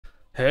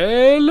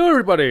Hello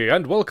everybody,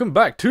 and welcome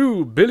back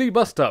to Billie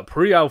Bust Up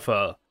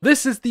Pre-Alpha.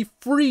 This is the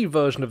free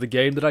version of the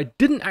game that I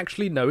didn't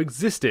actually know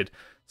existed,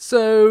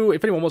 so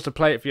if anyone wants to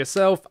play it for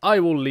yourself,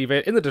 I will leave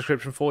it in the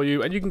description for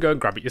you, and you can go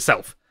and grab it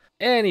yourself.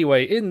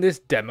 Anyway, in this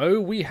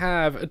demo, we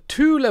have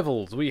two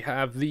levels. We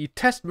have the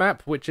test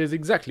map, which is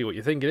exactly what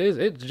you think it is.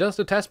 It's just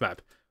a test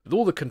map, with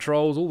all the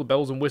controls, all the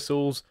bells and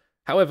whistles.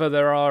 However,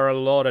 there are a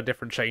lot of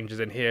different changes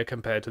in here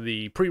compared to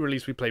the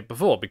pre-release we played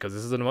before, because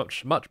this is a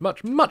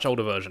much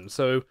older version,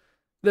 so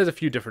there's a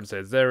few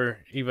differences. There are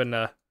even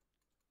a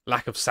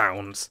lack of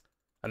sounds,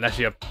 unless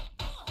you're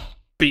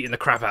beating the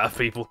crap out of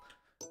people.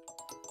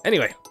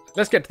 Anyway,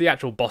 let's get to the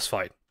actual boss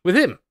fight. With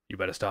him, you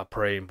better start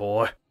praying,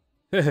 boy.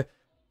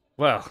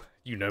 Well,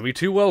 you know me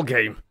too well,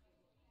 game.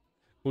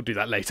 We'll do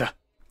that later.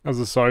 As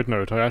a side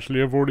note, I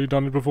actually have already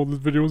done it before this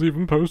video was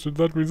even posted.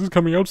 That means it's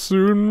coming out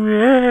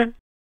soon.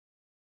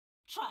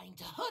 Trying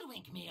to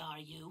hoodwink me, are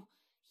you?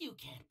 You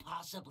can't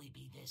possibly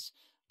be this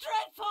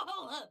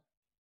dreadful.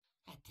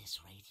 At this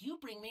rate, you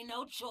bring me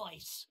no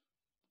choice.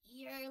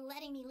 You're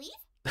letting me leave?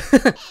 Hey,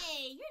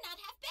 you're not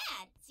half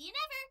bad. See you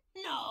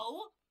never.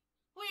 No,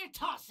 we're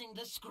tossing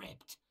the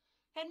script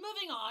and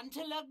moving on to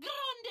la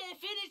grande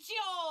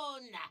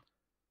finition.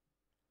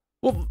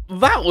 Well,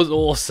 that was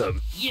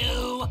awesome.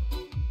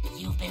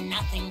 You've been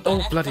nothing but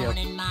a thorn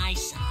in my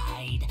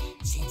side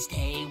since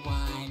day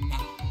one.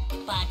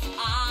 But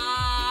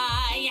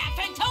I am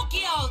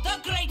Fantoccio,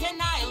 the great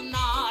and I'll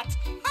not.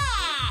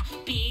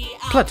 Be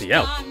bloody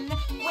hell.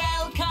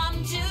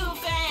 Welcome to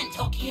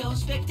Fantoccio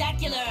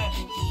Spectacular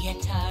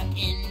Theater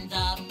in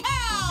the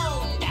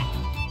Pound.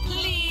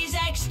 Please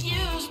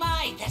excuse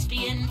my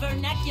thespian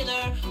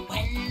vernacular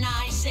when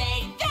I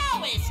say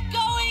thou is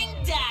going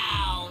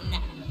down.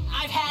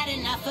 I've had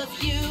enough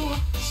of you,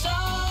 so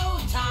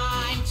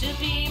time to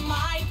be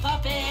my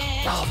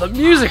puppet. Oh, the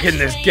music in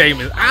this game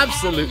is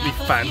absolutely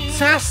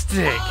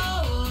fantastic.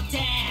 Oh,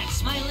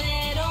 dance, my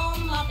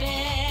little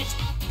Muppet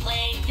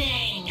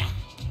plaything.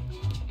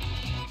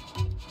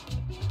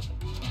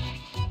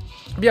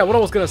 Yeah, what I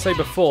was going to say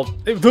before...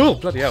 Oh,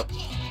 bloody hell.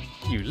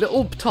 You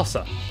little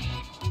tosser.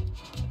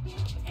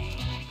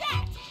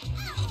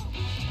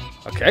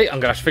 Okay,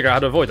 I'm going to have to figure out how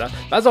to avoid that.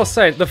 As I was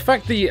saying, the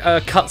fact the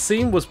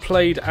cutscene was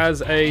played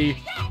as a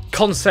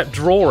concept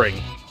drawing.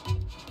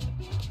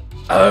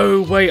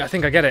 Oh, wait, I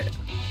think I get it.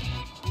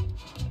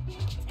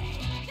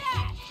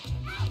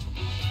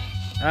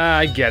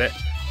 I get it.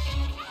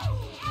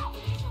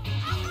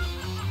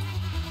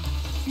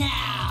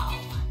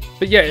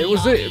 But yeah, it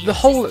was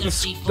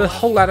the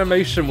whole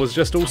animation was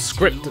just all not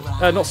script.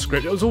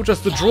 It was all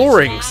just the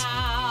drawings.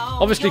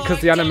 Obviously,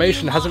 because the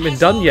animation hasn't been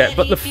done yet.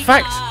 But the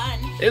fact,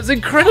 it's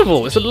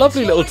incredible. It's a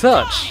lovely little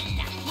touch.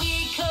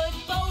 We could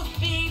both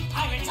be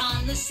pirates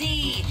on the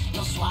sea.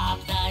 You'll swap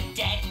the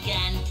deck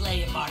and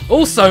play a part.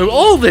 Also,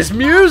 all this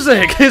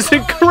music is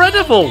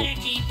incredible. Better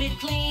keep it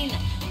clean.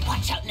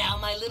 Watch out now,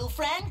 my little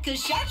friend,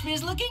 'cause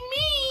Sharkspeare's looking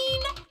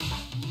mean.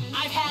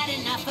 I've had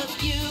enough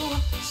of you,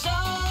 so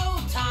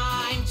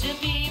time to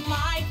be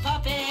my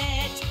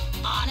puppet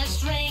on a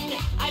string.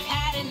 I've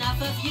had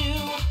enough of you.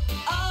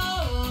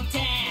 Oh,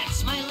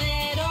 dance, my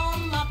little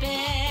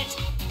Muppet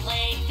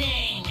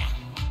plaything.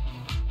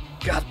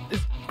 God,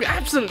 it's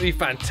absolutely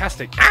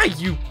fantastic.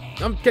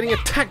 I'm getting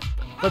attacked.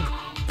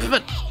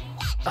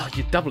 Oh,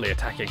 you're doubly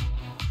attacking.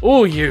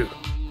 Oh, you.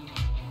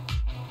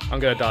 I'm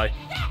gonna die.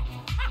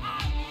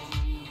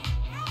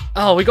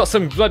 Oh, we got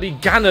some bloody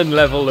Ganon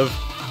level of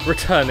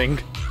returning.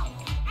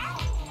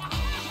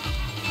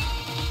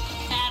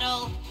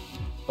 Battle.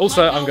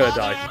 Also, I'm gonna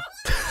die.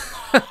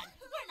 We're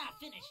not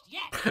finished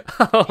yet.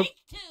 Oh, Take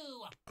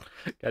two.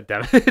 God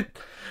damn it.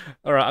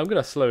 Alright, I'm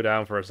gonna slow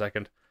down for a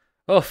second.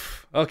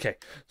 Oof, okay.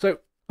 So,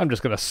 I'm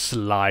just gonna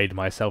slide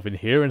myself in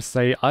here and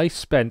say I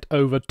spent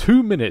over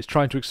 2 minutes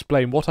trying to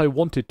explain what I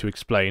wanted to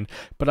explain,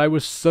 but I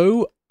was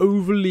so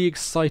overly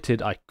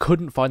excited I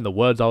couldn't find the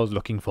words I was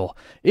looking for.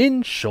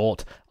 In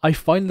short, I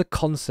find the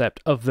concept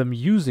of them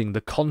using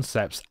the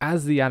concepts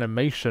as the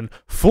animation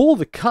for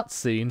the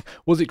cutscene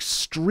was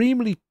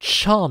extremely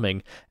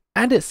charming,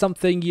 and it's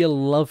something you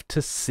love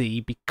to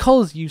see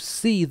because you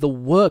see the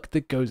work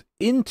that goes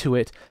into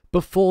it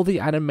before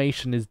the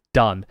animation is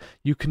done.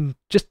 You can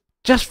just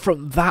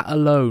from that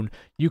alone,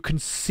 you can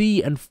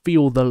see and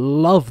feel the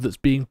love that's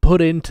being put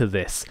into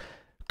this.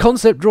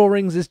 Concept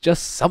drawings is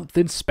just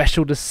something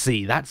special to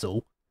see, that's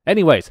all.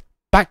 Anyways,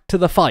 back to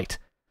the fight.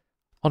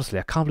 Honestly,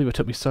 I can't believe it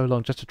took me so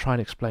long just to try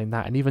and explain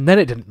that, and even then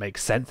it didn't make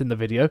sense in the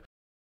video.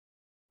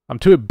 I'm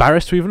too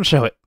embarrassed to even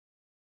show it.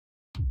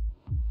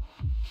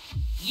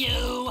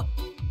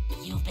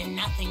 You've been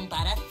nothing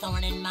but a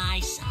thorn in my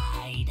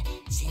side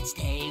since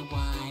day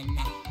one.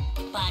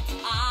 But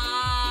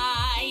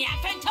I am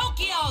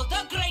Fantoccio,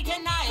 the great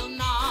and I'll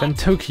not.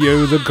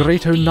 Fantoccio, the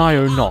great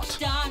Nio-Not.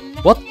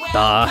 What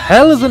the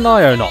hell is a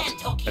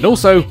Nio-Not? And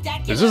also,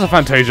 is this a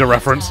Fantasia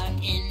reference?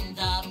 In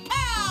the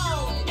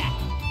Pound.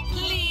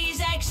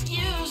 Please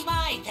excuse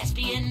my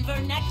thespian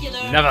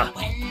vernacular. Never.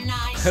 When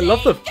I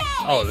love the...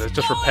 Oh, it's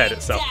just repaired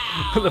itself.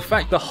 The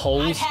fact the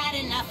holes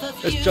enough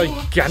of There's you.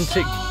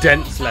 gigantic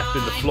dents left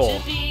in the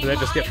floor, and that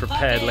just gets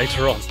repaired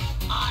later on.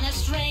 On a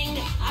string,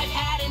 I've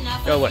had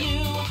enough Go of away.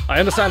 you. I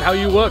understand how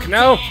you work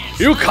now.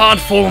 You can't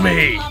fool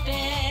me!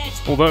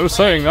 Muppet. Although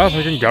saying that,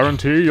 I can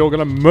guarantee you're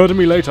gonna murder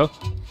me later.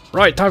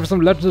 Right, time for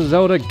some Legend of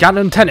Zelda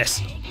Ganon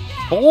tennis.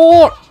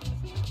 Or...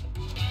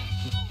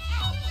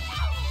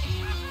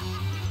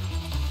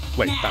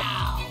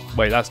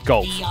 Wait, that's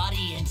golf. The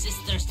audience is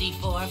thirsty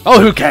for Oh,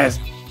 who cares?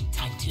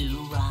 time to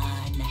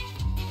run.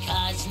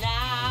 'Cause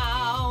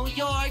now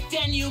your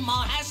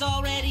denouement has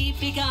already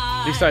begun.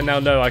 At least I now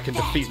know I can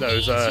defeat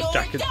those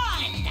jackets.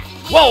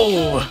 Whoa!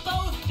 Whoa! You'll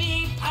both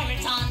be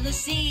pirates on the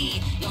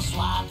sea. You'll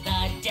swab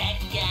the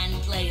deck and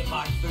play a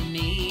part for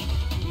me.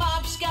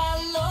 Mobs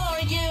galore,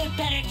 you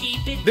better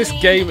keep it This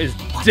clean. game is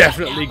Watch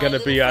definitely out going now,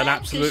 to be little an friend,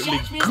 'cause absolutely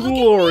Jack's been looking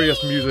glorious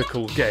through.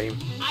 musical game.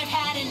 I've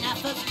had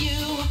enough of you.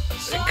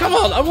 So Come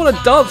on, I want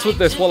to dance with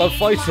this while I'm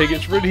fighting.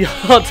 It's really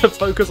hard to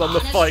focus on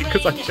the fight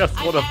because I just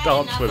want to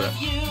dance with it.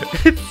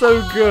 It's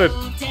so good.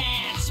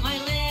 Dance, my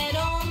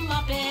little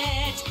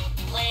Muppet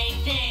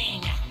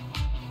plaything.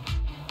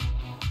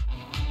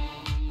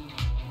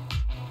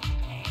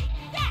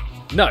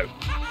 No.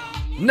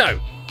 No.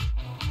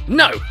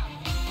 No.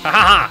 Ha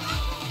ha ha.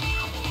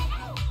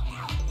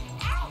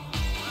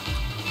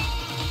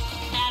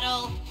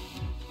 Battle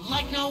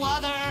like no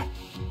other.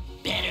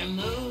 Better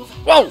move.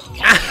 Whoa.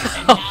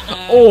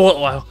 Oh,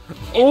 wow.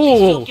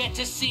 Oh.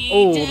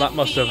 Oh, that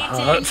must have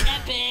hurt.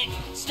 Epic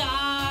style.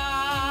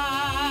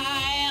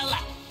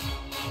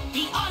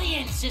 The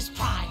audience is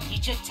primed.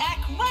 Each attack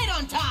right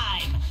on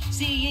time.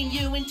 Seeing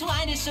you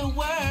entwined is so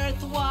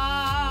worthwhile.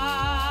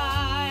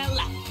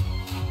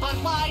 But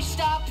why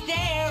stop there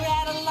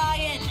at a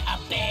lion, a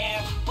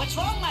bear? What's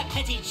wrong, my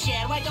petite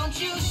cher? Why don't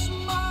you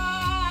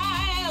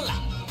smile?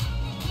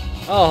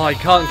 Oh, I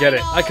can't get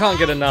it. I can't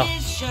get enough.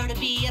 Sure to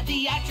be a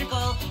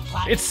theatrical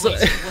plot It's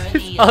twist worthy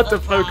it's hard of to a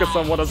focus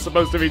on what I'm prize.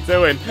 supposed to be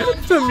doing.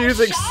 The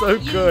music's so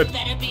good. You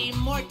better be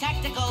more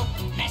tactical.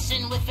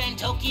 Messing with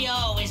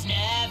Fantoccio is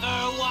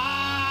never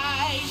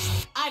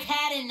wise. I've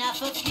had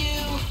enough of you,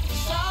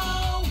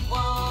 so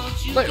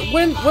won't you Like, be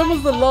when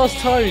was the my last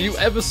time you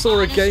puppet ever saw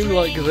a on game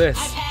like string? this?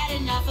 I've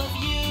had enough of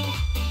you.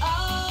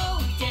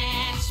 Oh,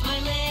 dance, my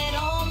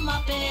little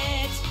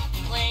Muppet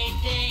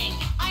plaything.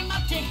 I'm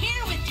up to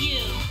here with you.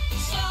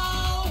 So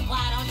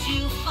why don't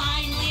you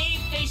finally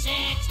face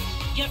it?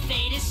 Your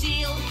fate is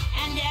sealed,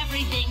 and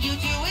everything you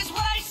do is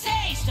what I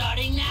say.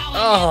 Starting now. and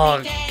Oh,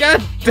 every day.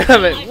 god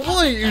damn it! My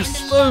Why are you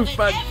puppets so learn to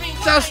love it. Every word I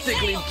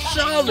fantastically say will come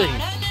charming?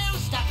 and start anew.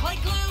 Stuck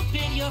like glue,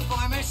 bid your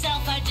former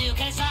self adieu,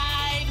 'cause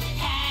I've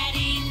had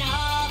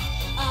enough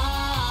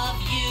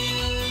of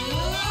you.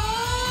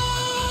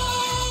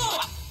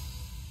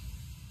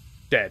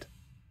 Dead.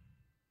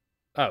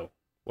 Oh.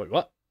 Wait,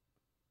 what?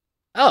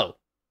 Oh.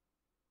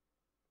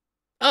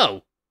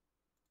 Oh.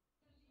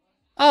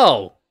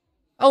 Oh.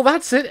 Oh,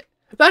 that's it.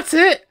 That's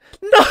it.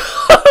 No!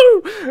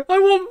 I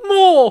want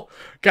more.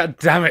 God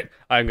damn it.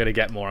 I'm going to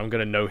get more. I'm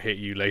going to no-hit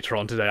you later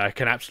on today. I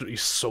can absolutely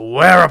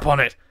swear upon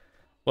it.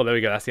 Well, there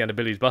we go. That's the end of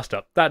Billie's Bust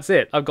Up. That's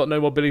it. I've got no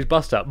more Billie's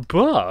Bust Up.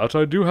 But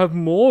I do have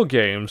more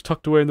games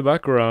tucked away in the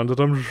background that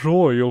I'm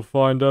sure you'll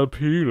find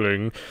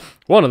appealing.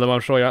 One of them I'm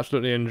sure you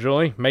absolutely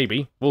enjoy.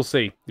 Maybe. We'll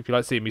see. If you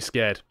like seeing me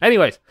scared.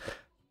 Anyways.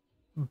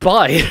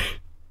 Bye.